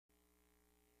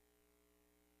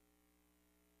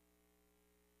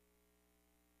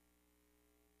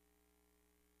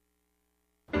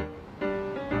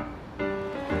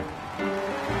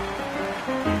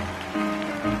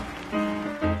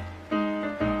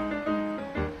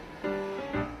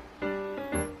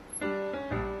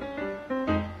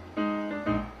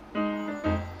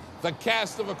the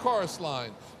cast of a chorus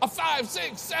line. A 5,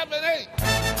 6, 7, 8.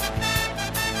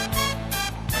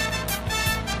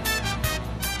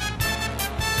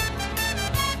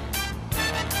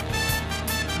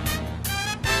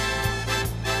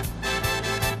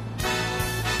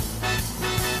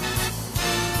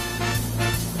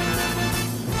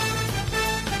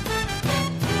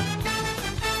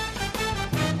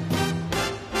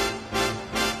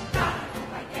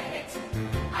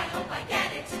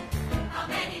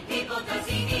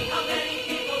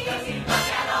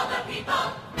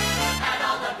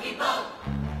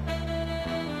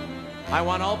 I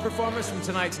want all performers from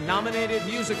tonight's nominated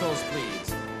musicals,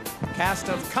 please. Cast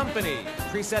of Company,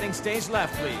 presetting stage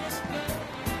left, please.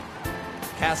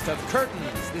 Cast of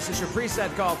Curtains, this is your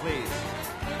preset call, please.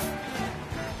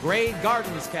 Grey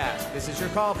Gardens cast, this is your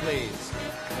call, please.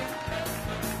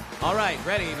 All right,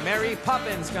 ready, Mary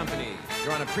Poppins Company.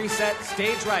 You're on a preset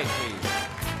stage right, please.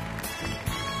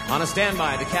 On a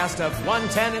standby, the cast of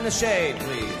 110 in the Shade,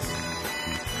 please.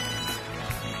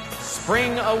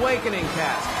 Spring Awakening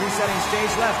cast, presetting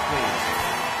stage left, please.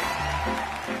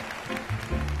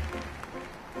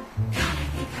 God,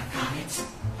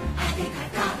 I think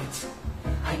I've got it.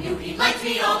 I knew he liked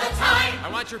me all the time. I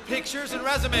want your pictures and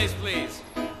resumes, please.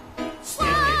 Still,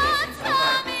 what's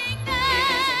coming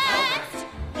next?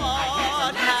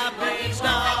 What happens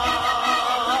now?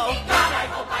 God, I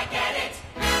hope I get it.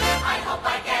 I hope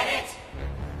I get it.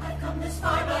 I've come this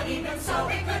far, but even so,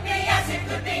 it could be yes, it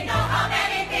could be no. How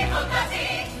many people does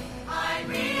he? I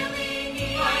really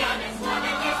need my honest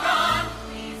woman. He's gone.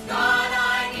 He's gone.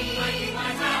 I need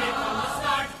my minute from the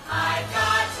start. I've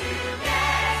got to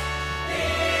get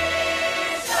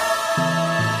this show.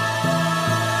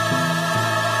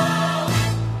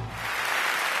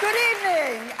 Good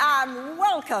evening and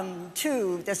welcome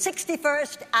to the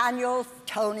 61st Annual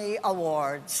Tony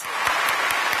Awards.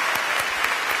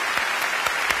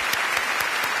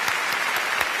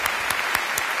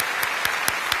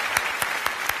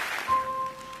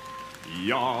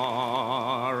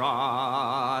 You're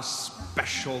a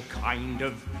special kind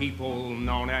of people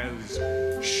known as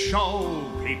show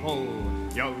people.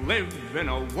 You live in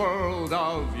a world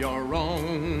of your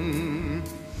own.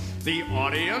 The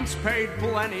audience paid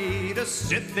plenty to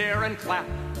sit there and clap,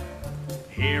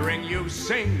 hearing you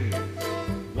sing,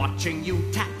 watching you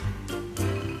tap.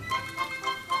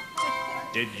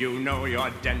 Did you know your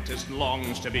dentist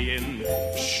longs to be in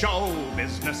show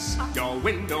business? Your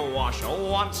window washer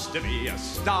wants to be a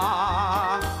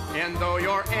star. And though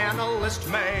your analyst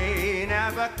may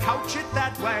never couch it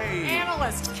that way,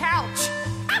 Analyst couch.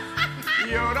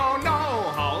 you don't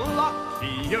know how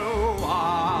lucky you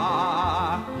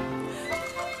are.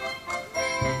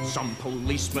 Some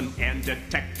policemen and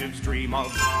detectives dream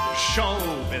of show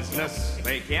business.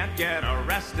 They can't get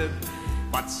arrested,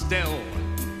 but still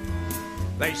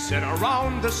they sit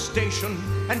around the station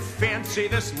and fancy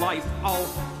this life. Oh,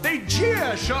 they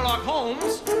jeer Sherlock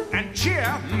Holmes and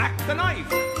cheer Mac the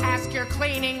Knife. Ask your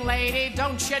cleaning lady,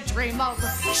 don't you dream of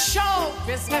show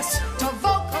business to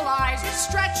vocalize,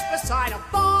 stretch beside a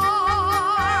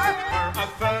bar. Her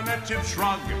affirmative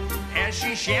shrug as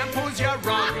she shampoos your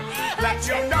rug lets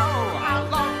you know how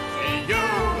long